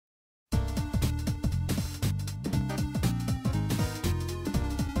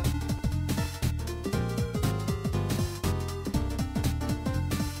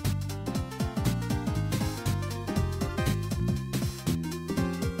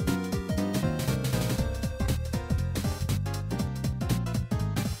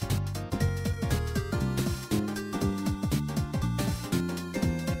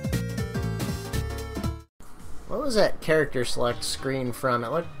What was that character select screen from? It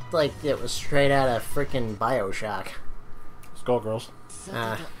looked like it was straight out of freaking Bioshock. Skullgirls.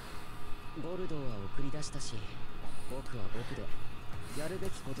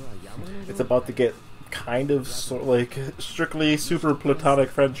 It's about to get kind of like strictly super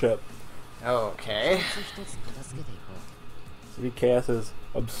platonic friendship. Okay. See, Cass is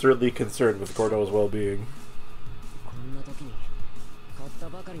absurdly concerned with Gordeau's well-being.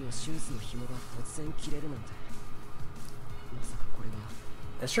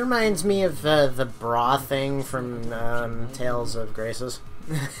 This reminds me of the bra thing from Tales of Graces.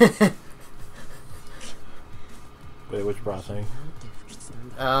 Wait, which bra thing?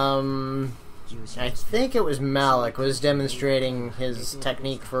 I think it was Malik was demonstrating his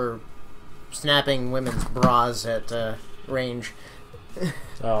technique for snapping women's bras at range.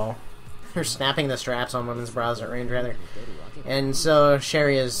 Oh. Or snapping the straps on women's bras at range, rather. And so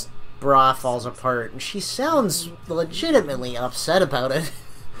Sharia's bra falls apart, and she sounds legitimately upset about it.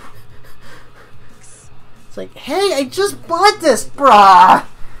 It's like, hey, I just bought this bra!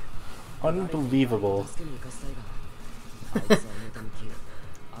 Unbelievable.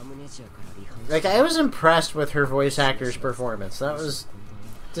 Like, I was impressed with her voice actor's performance. That was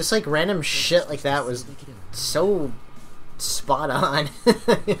just like random shit like that was so spot on.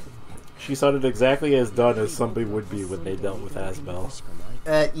 She sounded exactly as done as somebody would be when they dealt with Asbel.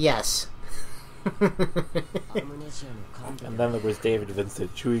 Yes. And then there was David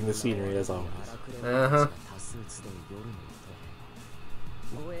Vincent chewing the scenery as always. Uh-huh.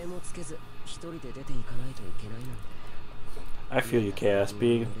 I feel you, Cass.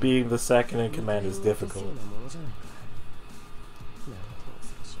 Being the second in command is difficult.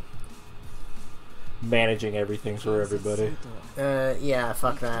 Managing everything for everybody. Yeah,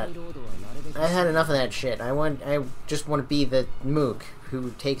 fuck that. I had enough of that shit. I just want to be the mook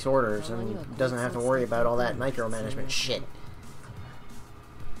who takes orders and doesn't have to worry about all that micromanagement shit.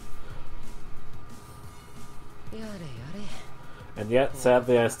 And yet,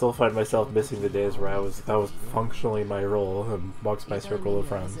 sadly, I still find myself missing the days where that was functionally my role amongst my circle of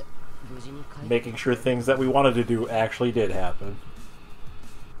friends. Making sure things that we wanted to do actually did happen.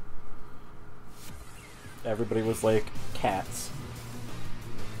 Everybody was like cats.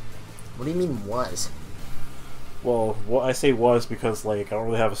 What do you mean was? Well, what I say was because like I don't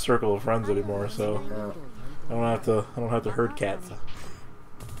really have a circle of friends anymore, so I don't have to herd cats.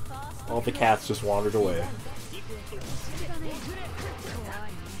 All the cats just wandered away.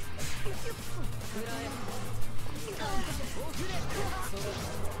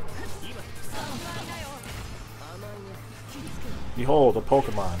 Behold, a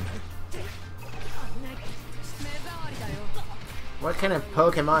Pokemon. What kind of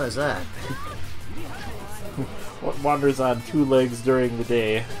Pokemon is that? What wanders on 2 legs during the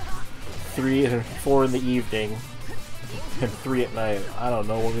day, 3 and 4 in the evening, and 3 at night? I don't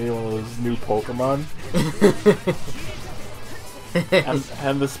know, maybe one of those new Pokemon?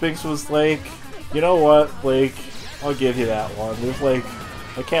 and the Sphinx was like, you know what, like, I'll give you that one. There's like,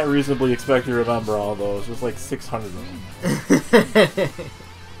 I can't reasonably expect you to remember all those. There's like 600 of them.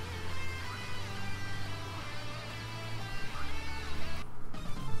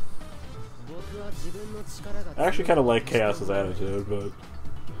 I actually kind of like Chaos's attitude, but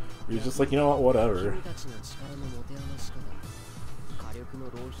he's just like, you know what, whatever.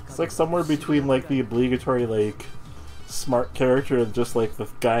 It's like somewhere between like the obligatory like smart character and just like the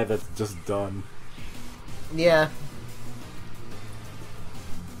guy that's just done. Yeah.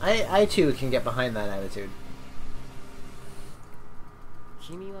 I too can get behind that attitude.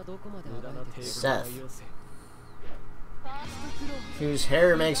 Seth, whose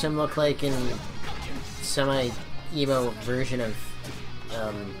hair makes him look like an semi-emo version of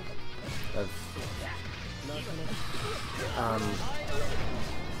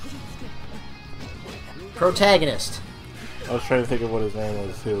protagonist. I was trying to think of what his name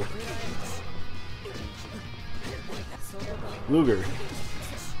was too. Luger.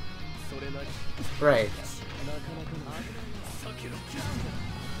 Right.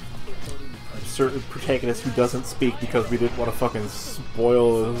 Certain protagonist who doesn't speak because we didn't want to fucking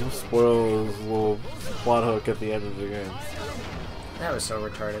spoil his little plot hook at the end of the game. That was so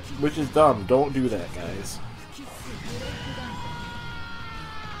retarded. Which is dumb. Don't do that, guys.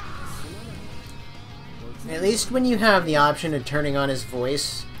 At least when you have the option of turning on his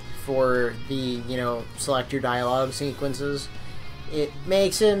voice for the, you know, select your dialogue sequences, it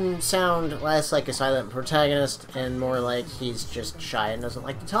makes him sound less like a silent protagonist and more like he's just shy and doesn't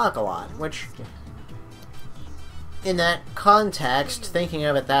like to talk a lot, which, in that context, thinking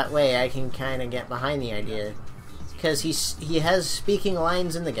of it that way, I can kind of get behind the idea. Because he has speaking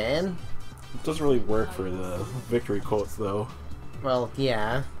lines in the game, It doesn't really work for the victory quotes, though. Well,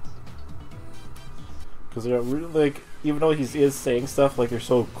 yeah. Because they're really, like, even though he is saying stuff, like, they're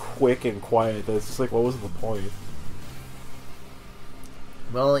so quick and quiet that it's just like, what was the point?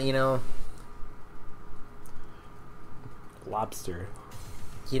 Well, you know... Lobster.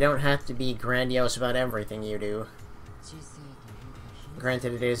 You don't have to be grandiose about everything you do.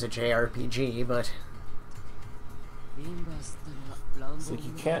 Granted, it is a JRPG, but... It's like,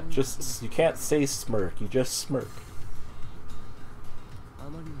 you can't say smirk, you just smirk.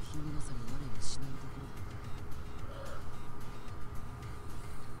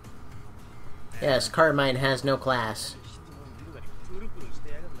 Yes, Carmine has no class.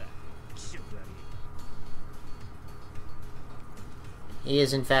 He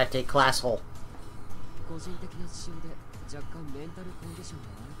is, in fact, a classhole.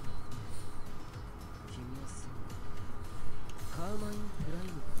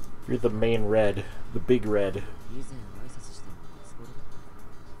 You're the main red, the big red.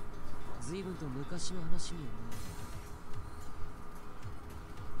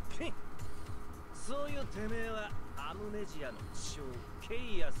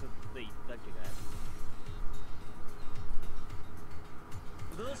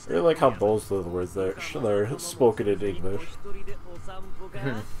 I really like how both of the words there are spoken in English.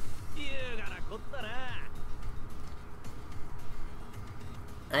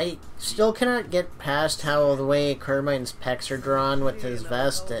 I still cannot get past how the way Carmine's pecs are drawn with his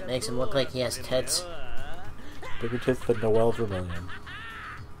vest, it makes him look like he has tits. Bigger tits than Noelle Vermillion.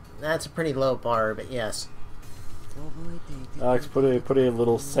 That's a pretty low bar, but yes. Alex, put a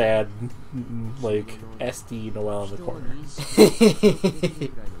little sad, like, SD Noelle in the corner.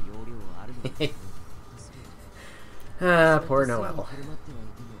 Ah, poor Noelle.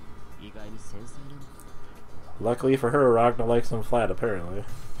 Luckily for her, Ragna likes them flat, apparently.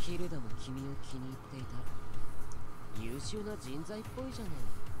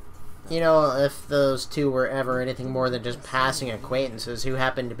 You know, if those two were ever anything more than just passing acquaintances who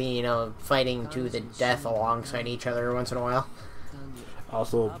happened to be, you know, fighting to the death alongside each other once in a while.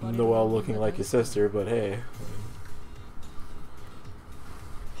 Also, Noelle looking like his sister, but hey.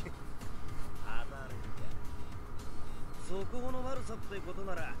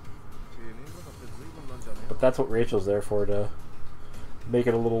 But that's what Rachel's there for, to make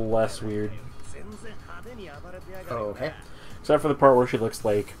it a little less weird. Oh, okay. Except for the part where she looks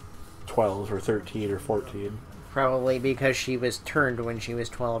like 12 or 13 or 14. Probably because she was turned when she was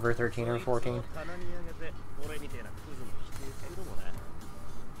 12 or 13 or 14.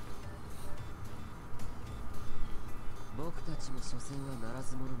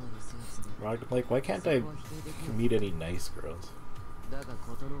 Like, why can't I meet any nice girls?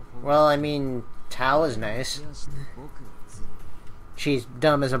 Well, I mean, Tao is nice. She's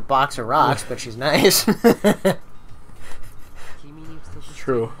dumb as a box of rocks, but she's nice.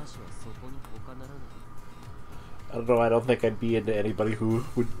 True. I don't know, I don't think I'd be into anybody who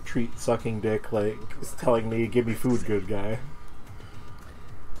would treat sucking dick like telling me, give me food, good guy.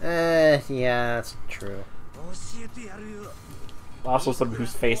 Yeah, that's true. Also somebody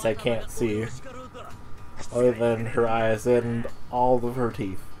whose face I can't see, other than her eyes and all of her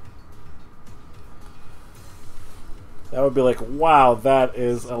teeth. That would be like, wow, that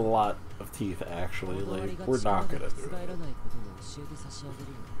is a lot of teeth, actually. Like, we're not gonna do it.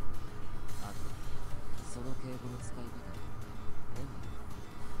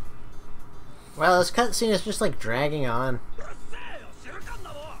 Well, this cutscene is just like dragging on.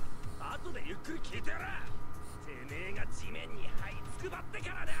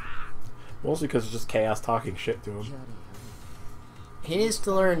 Mostly because it's just Chaos talking shit to him. He needs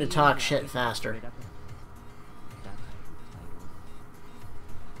to learn to talk shit faster.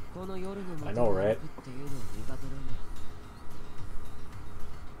 I know, right?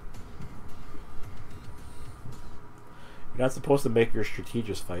 You're not supposed to make your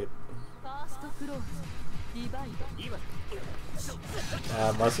strategist fight.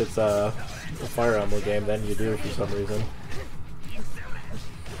 Unless it's a Fire Emblem game, then you do for some reason.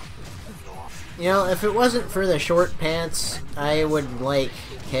 You know, if it wasn't for the short pants, I would like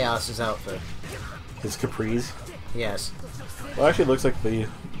Chaos's outfit. His capris? Yes. Well, actually, it looks like the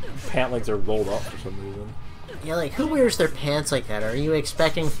pant legs are rolled up for some reason. Yeah, like, who wears their pants like that? Are you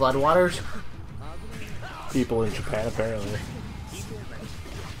expecting floodwaters? People in Japan, apparently.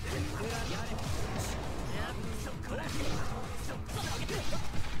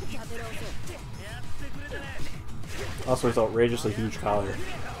 Also, his outrageously huge collar.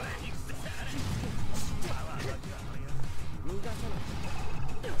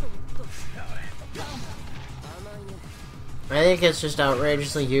 I think it's just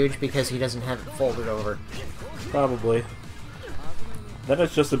outrageously huge because he doesn't have it folded over. Probably. Then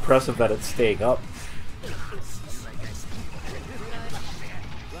it's just impressive that it's staying up.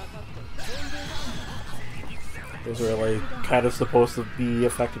 Those are like kind of supposed to be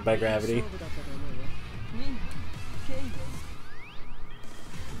affected by gravity.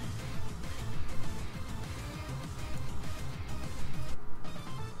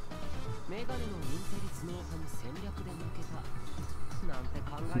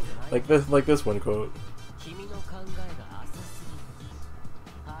 Like this one quote.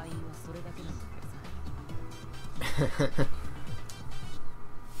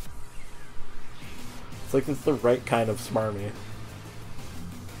 It's like it's the right kind of smarmy.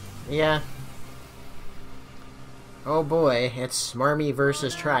 Yeah. Oh boy, it's smarmy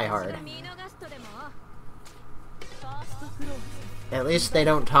versus tryhard. At least they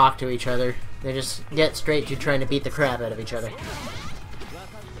don't talk to each other. They just get straight to trying to beat the crap out of each other.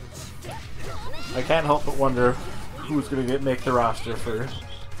 I can't help but wonder who's gonna make the roster for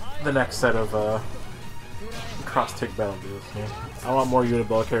the next set of cross-tick battle duels. Yeah. I want more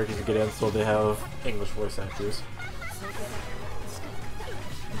Uniball characters to get in so they have English voice actors.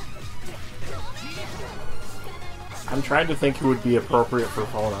 I'm trying to think who would be appropriate for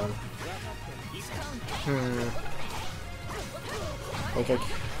Conan.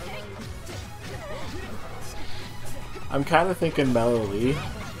 I'm kind of thinking Melody.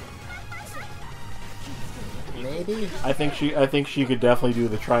 Maybe? I think she could definitely do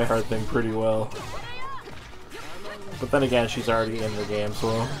the try-hard thing pretty well. But then again, she's already in the game,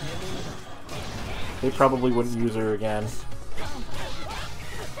 so they probably wouldn't use her again.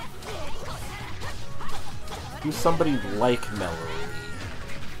 Do somebody like Melody.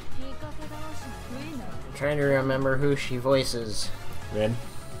 I'm trying to remember who she voices. Rin?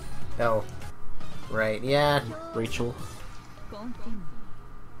 Oh. Right, yeah. Rachel?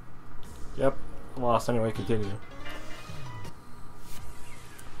 Yep. Lost anyway, continue.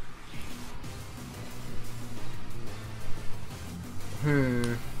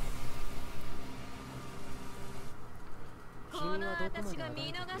 I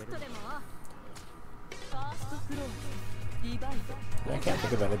can't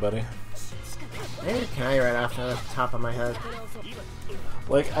think of anybody. Maybe Kai right off the top of my head.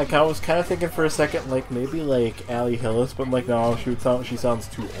 Like, I was kind of thinking for a second, like, maybe, like, Allie Hillis, but I'm like, no, she sounds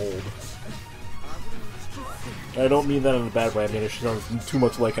too old. I don't mean that in a bad way, I mean she sounds too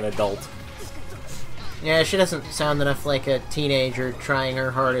much like an adult. Yeah, she doesn't sound enough like a teenager trying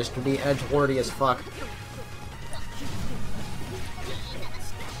her hardest to be edgelordy as fuck.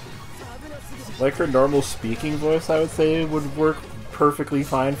 Like, her normal speaking voice, I would say, would work perfectly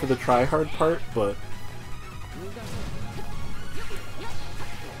fine for the try-hard part, but...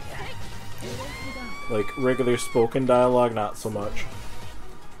 like, regular spoken dialogue, not so much.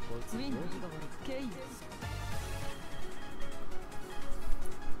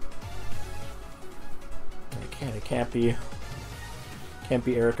 It can't be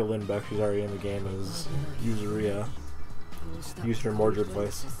Erica Lindbeck, she's already in the game as Yuzuria. Used her Mordred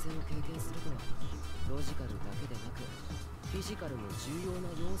voice.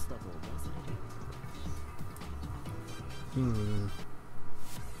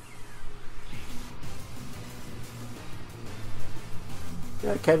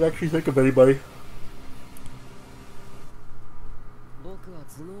 Yeah, I can't actually think of anybody.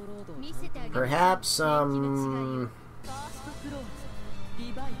 Perhaps,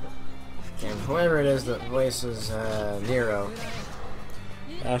 whoever it is that voices, Nero.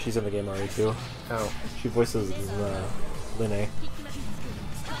 Ah, she's in the game already, too. Oh. She voices, Linne.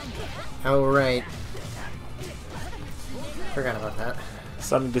 Oh, right. Forgot about that.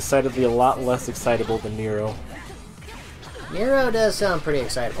 Sounding decidedly a lot less excitable than Nero. Nero does sound pretty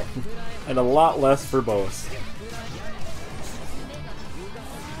excitable. And a lot less verbose.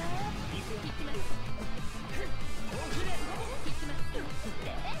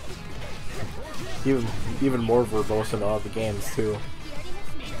 Even more verbose in all the games, too.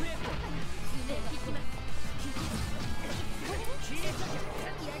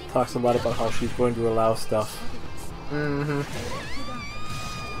 Talks a lot about how she's going to allow stuff.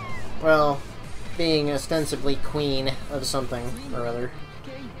 Well, being ostensibly queen of something or other.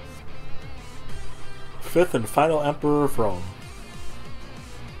 Fifth and final Emperor of Rome.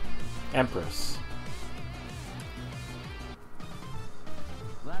 Empress.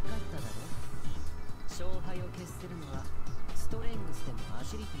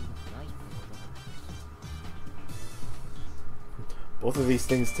 Both of these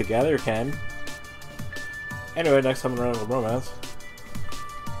things together can. Anyway, next time around with Bromance.